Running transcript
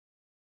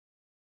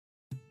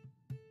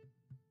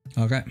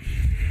Okay.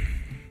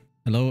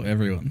 Hello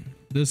everyone.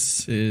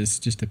 This is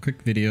just a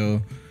quick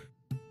video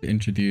to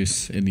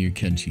introduce a new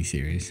Kenshi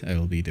series I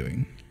will be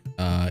doing.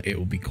 It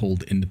will be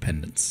called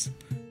Independence.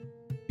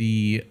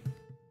 The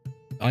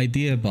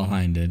idea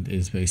behind it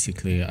is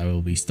basically I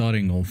will be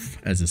starting off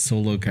as a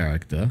solo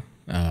character,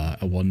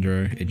 a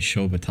wanderer in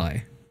Sho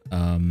Battai,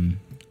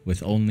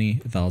 with only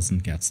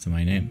 1,000 cats to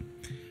my name.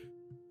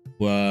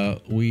 Where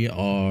we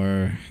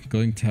are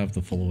going to have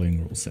the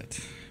following rule set.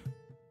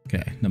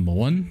 Okay, number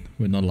 1,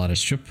 we're not allowed to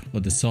strip or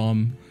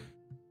disarm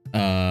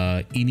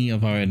any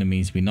of our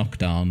enemies we knock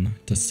down,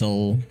 to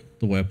sell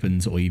the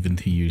weapons, or even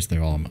to use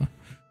their armor.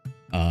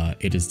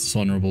 It is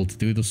dishonorable to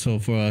do so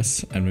for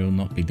us, and we will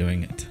not be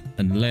doing it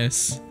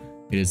unless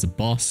it is a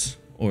boss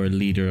or a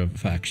leader of a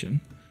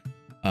faction.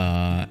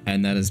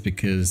 And that is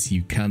because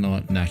you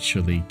cannot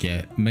naturally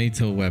get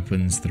metal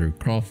weapons through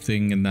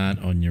crafting and that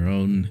on your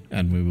own,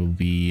 and we will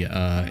be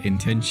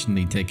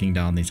intentionally taking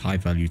down these high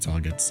value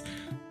targets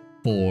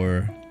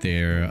for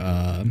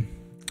their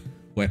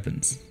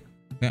weapons.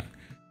 Yeah.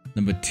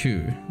 Number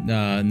 2,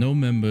 no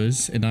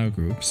members in our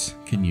groups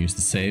can use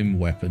the same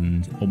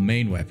weapon, or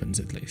main weapons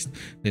at least.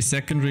 The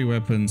secondary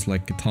weapons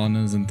like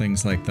katanas and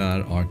things like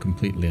that are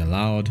completely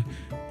allowed,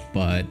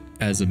 but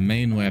as a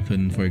main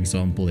weapon, for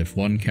example, if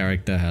one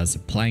character has a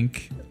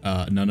plank,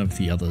 none of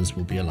the others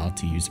will be allowed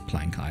to use a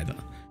plank either.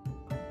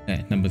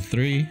 Okay, number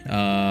 3,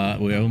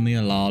 we're only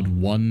allowed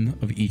one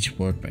of each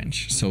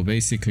workbench. So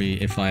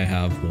basically, if I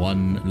have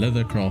one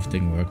leather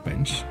crafting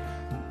workbench,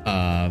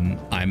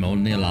 I'm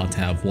only allowed to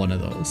have one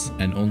of those,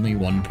 and only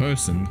one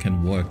person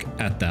can work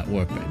at that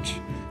workbench.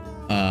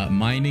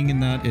 Mining in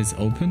that is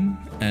open,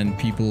 and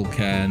people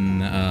can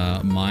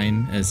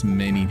mine as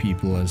many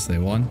people as they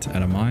want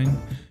at a mine.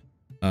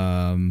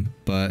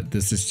 But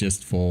this is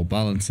just for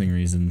balancing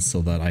reasons,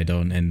 so that I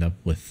don't end up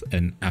with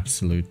an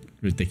absolute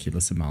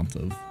ridiculous amount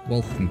of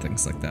wealth and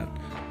things like that.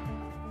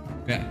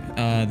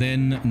 Yeah,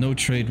 then no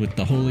trade with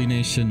the Holy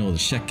Nation or the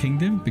Shek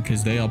Kingdom,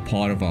 because they are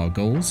part of our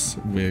goals.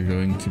 We're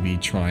going to be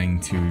trying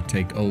to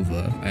take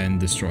over and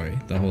destroy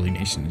the Holy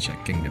Nation and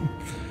Shek Kingdom.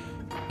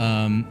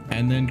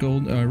 And then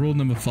rule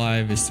number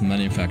 5 is to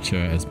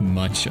manufacture as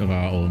much of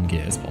our own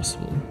gear as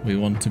possible. We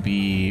want to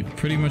be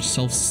pretty much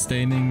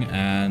self-sustaining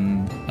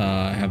and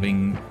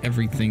having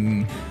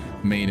everything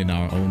made in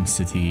our own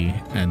city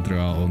and through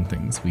our own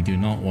things. We do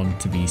not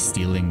want to be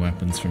stealing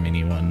weapons from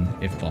anyone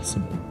if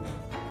possible.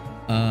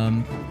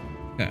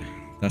 Yeah,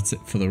 that's it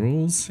for the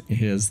rules.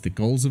 Here's the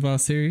goals of our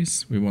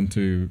series. We want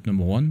to,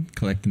 number 1,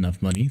 collect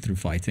enough money through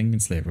fighting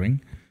and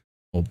slavering,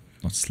 or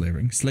not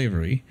slavering,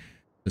 slavery.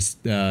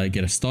 Just get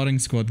a starting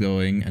squad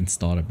going and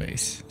start a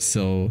base.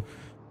 So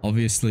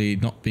obviously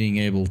not being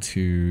able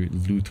to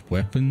loot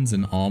weapons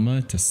and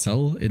armor to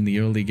sell in the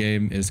early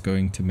game is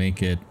going to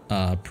make it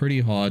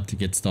pretty hard to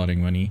get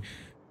starting money.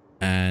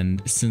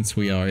 And since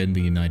we are in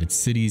the United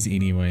Cities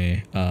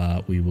anyway,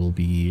 we will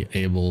be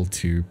able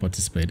to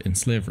participate in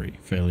slavery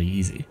fairly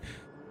easy.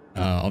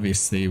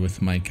 Obviously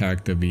with my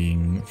character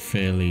being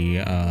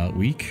fairly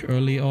weak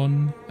early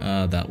on,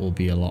 that will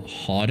be a lot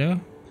harder,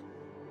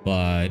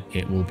 but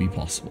it will be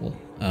possible.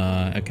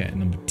 Okay,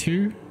 number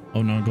 2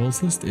 on our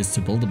goals list is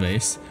to build a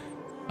base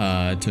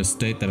to a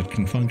state that it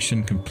can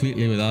function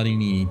completely without any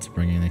need to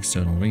bring in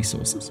external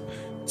resources.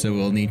 So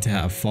we'll need to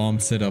have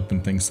farms set up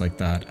and things like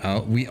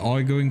that. We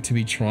are going to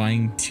be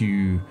trying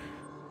to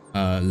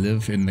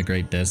live in the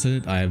Great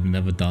Desert. I have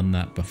never done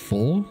that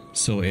before,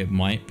 so it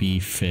might be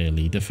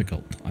fairly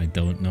difficult. I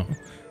don't know.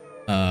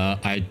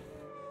 I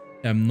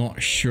am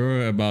not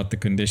sure about the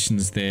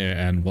conditions there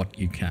and what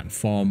you can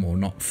farm or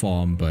not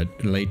farm,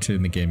 but later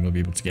in the game we'll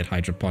be able to get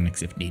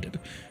hydroponics if needed.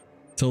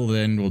 Till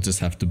then, we'll just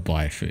have to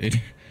buy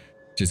food,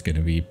 which is going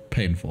to be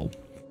painful.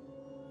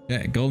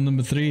 Yeah, goal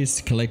number 3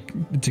 is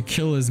to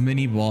kill as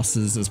many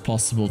bosses as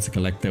possible, to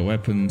collect their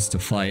weapons, to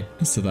fight,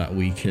 so that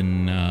we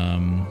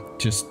can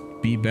just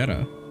be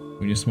better.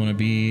 We just want to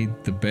be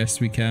the best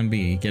we can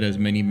be, get as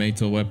many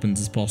metal weapons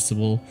as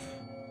possible.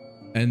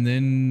 And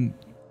then,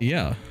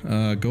 yeah,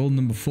 goal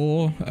number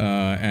 4,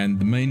 and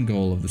the main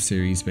goal of the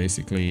series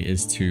basically,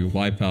 is to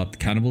wipe out the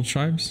cannibal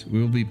tribes. We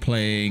will be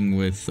playing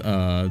with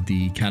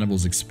the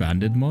Cannibals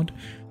Expanded mod.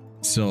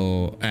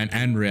 So,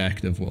 and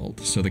Reactive World.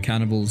 So the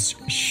cannibals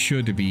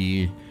should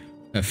be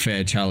a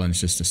fair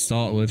challenge just to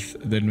start with.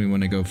 Then we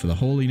want to go for the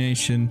Holy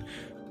Nation.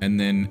 And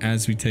then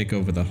as we take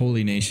over the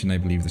Holy Nation, I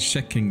believe the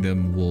Shek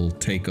Kingdom will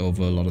take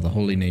over a lot of the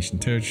Holy Nation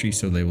territory,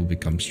 so they will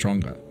become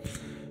stronger.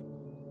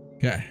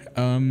 Okay,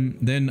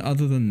 then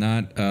other than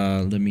that,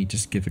 let me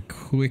just give a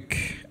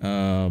quick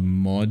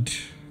mod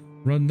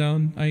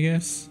rundown, I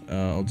guess.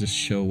 I'll just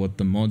show what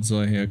the mods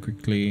are here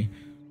quickly.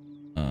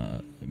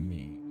 Let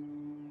me...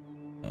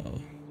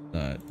 Oh,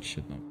 that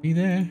should not be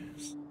there.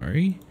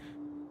 Sorry.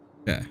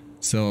 Yeah,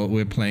 so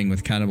we're playing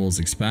with Cannibals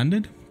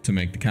Expanded to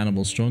make the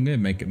cannibals stronger,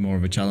 make it more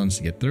of a challenge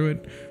to get through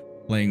it.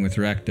 Playing with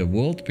Reactive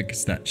World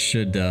because that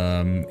should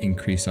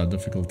increase our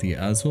difficulty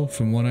as well,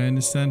 from what I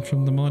understand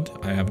from the mod.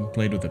 I haven't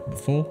played with it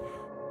before.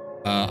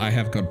 I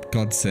have got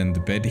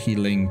Godsend Bed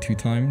Healing 2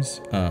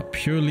 times,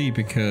 purely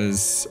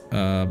because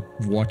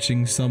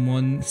watching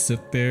someone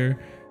sit there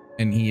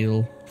and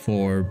heal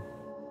for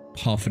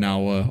half an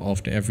hour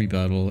after every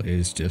battle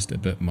is just a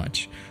bit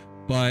much.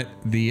 But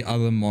the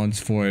other mods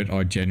for it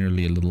are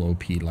generally a little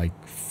OP, like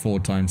 4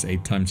 times,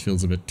 8 times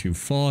feels a bit too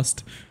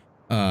fast,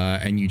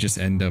 and you just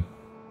end up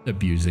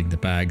abusing the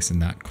bags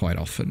and that quite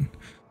often.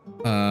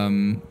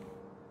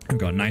 I've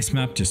got a nice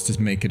map just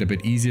to make it a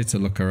bit easier to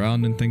look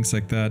around and things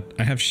like that.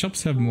 I have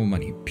shops have more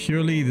money.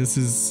 Purely this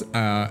is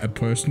a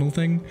personal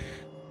thing.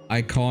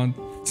 I can't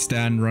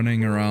stand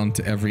running around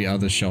to every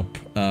other shop.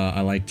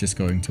 I like just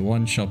going to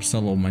one shop,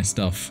 sell all my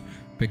stuff,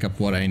 pick up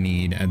what I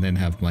need, and then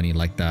have money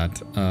like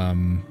that.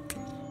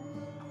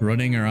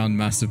 Running around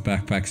massive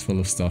backpacks full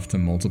of stuff to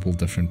multiple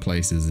different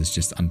places is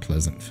just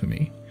unpleasant for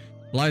me.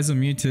 Flies are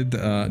muted.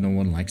 No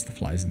one likes the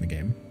flies in the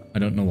game. I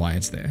don't know why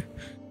it's there.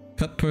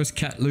 Cut purse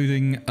cat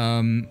looting.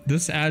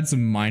 This adds a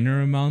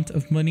minor amount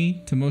of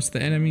money to most of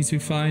the enemies we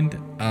find.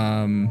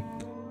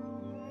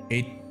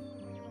 It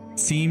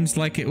seems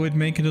like it would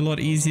make it a lot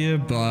easier,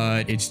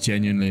 but it's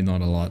genuinely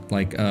not a lot.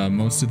 Like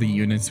most of the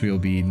units we'll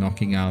be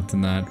knocking out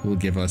and that will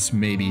give us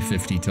maybe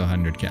 50 to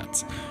 100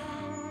 cats.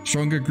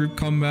 Stronger group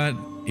combat.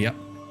 Yep.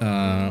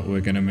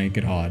 We're gonna make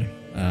it hard.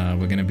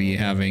 We're gonna be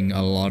having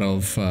a lot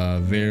of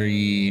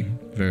very,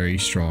 very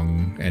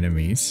strong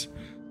enemies.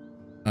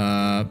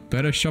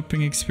 Better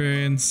shopping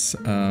experience,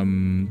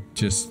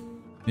 just,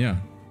 yeah,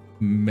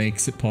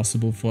 makes it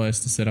possible for us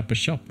to set up a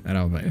shop at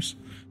our base.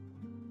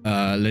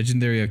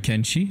 Legendary of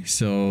Kenshi.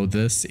 So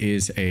this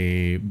is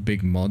a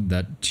big mod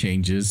that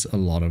changes a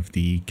lot of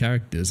the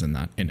characters and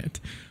that in it.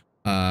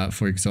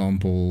 For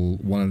example,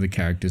 one of the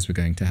characters we're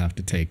going to have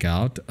to take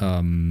out,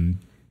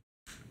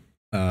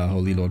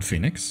 Holy Lord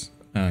Phoenix,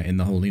 in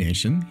the Holy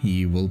Nation.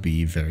 He will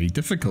be very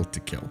difficult to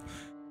kill.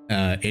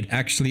 It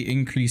actually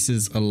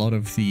increases a lot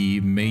of the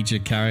major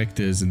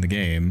characters in the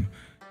game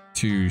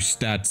to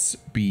stats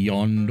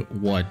beyond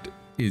what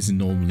is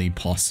normally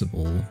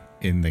possible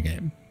in the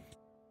game.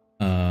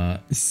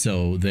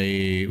 So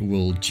they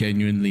will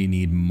genuinely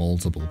need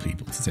multiple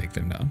people to take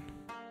them down.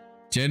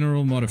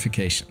 General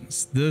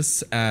modifications.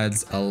 This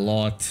adds a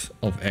lot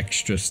of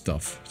extra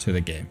stuff to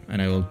the game,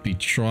 and I will be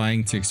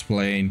trying to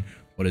explain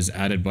what is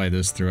added by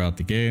this throughout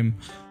the game.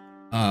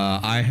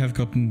 I have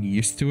gotten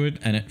used to it,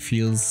 and it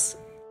feels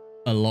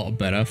a lot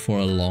better for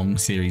a long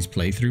series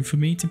playthrough for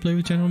me to play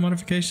with general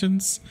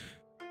modifications.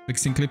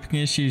 Fixing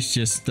clipping issues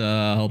just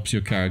helps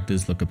your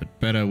characters look a bit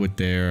better with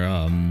their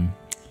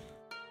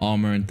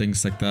armor and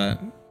things like that.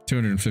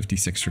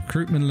 256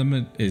 recruitment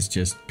limit is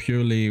just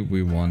purely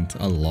we want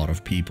a lot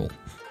of people,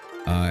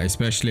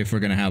 especially if we're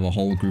going to have a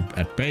whole group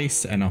at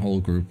base and a whole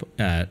group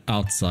at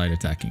outside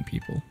attacking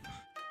people.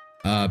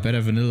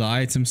 Better vanilla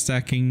item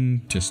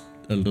stacking, just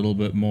a little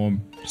bit more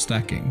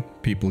stacking.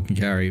 People can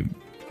carry.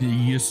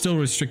 You're still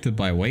restricted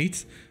by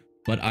weight,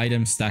 but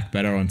items stack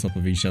better on top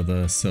of each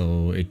other,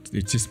 so it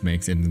just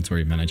makes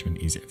inventory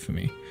management easier for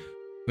me.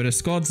 Better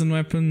squads and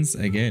weapons,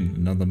 again,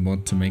 another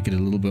mod to make it a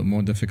little bit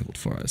more difficult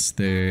for us.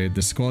 The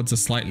squads are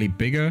slightly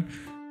bigger,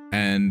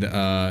 and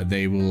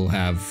they will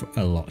have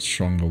a lot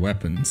stronger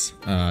weapons.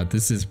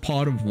 This is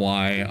part of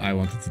why I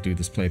wanted to do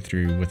this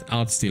playthrough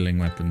without stealing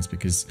weapons,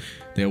 because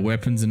their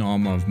weapons and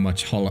armor of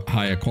much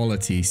higher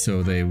quality,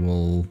 so they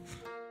will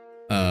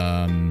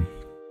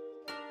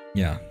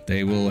yeah,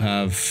 they will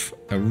have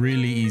a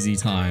really easy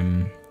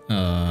time.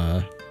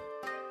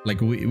 Like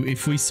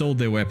if we sold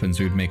their weapons,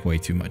 we would make way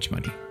too much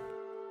money.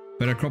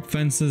 Better crop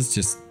fences,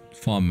 just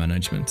farm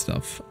management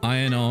stuff.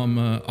 Iron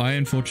armor,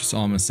 Iron Fortress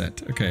armor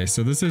set. Okay,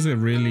 so this is a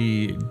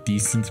really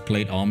decent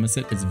plate armor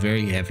set. It's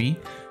very heavy,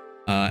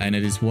 and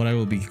it is what I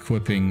will be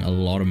equipping a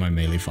lot of my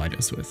melee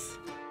fighters with.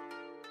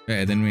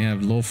 Okay, then we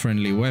have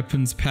law-friendly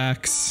weapons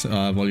packs,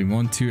 volume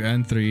 1, 2,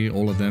 and 3,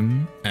 all of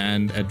them,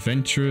 and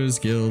Adventurers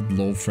Guild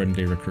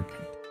law-friendly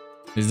recruitment.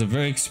 This is a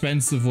very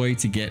expensive way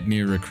to get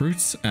new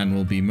recruits and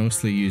will be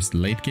mostly used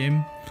late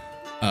game,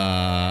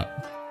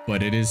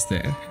 but it is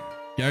there.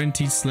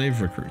 Guaranteed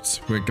slave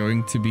recruits. We're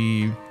going to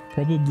be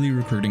probably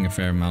recruiting a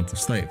fair amount of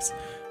slaves,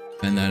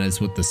 and that is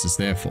what this is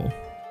there for.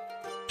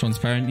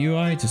 Transparent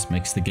UI just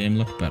makes the game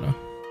look better.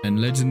 And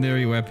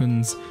legendary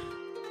weapons.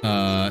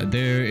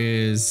 There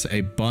is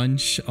a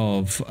bunch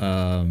of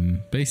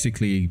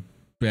basically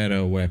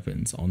better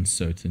weapons on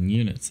certain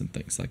units and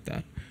things like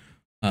that.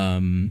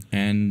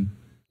 And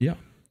yeah,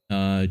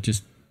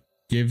 just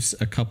gives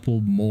a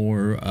couple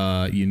more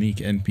unique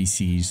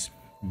NPCs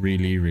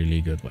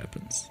really good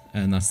weapons,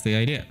 and that's the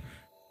idea.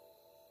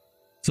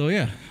 So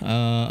yeah,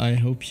 I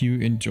hope you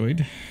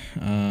enjoyed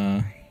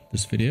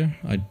this video.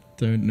 I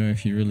don't know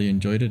if you really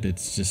enjoyed it.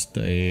 It's just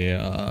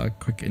a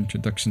quick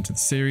introduction to the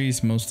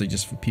series, mostly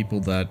just for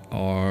people that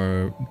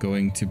are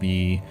going to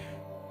be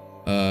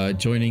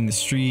joining the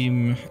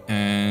stream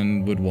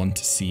and would want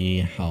to see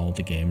how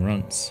the game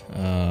runs.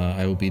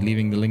 I will be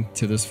leaving the link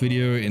to this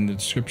video in the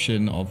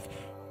description of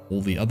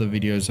all the other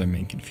videos I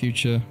make in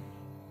future.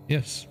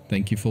 Yes,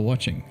 thank you for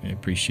watching. I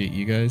appreciate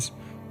you guys,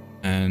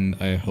 and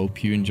I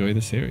hope you enjoy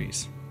the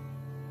series.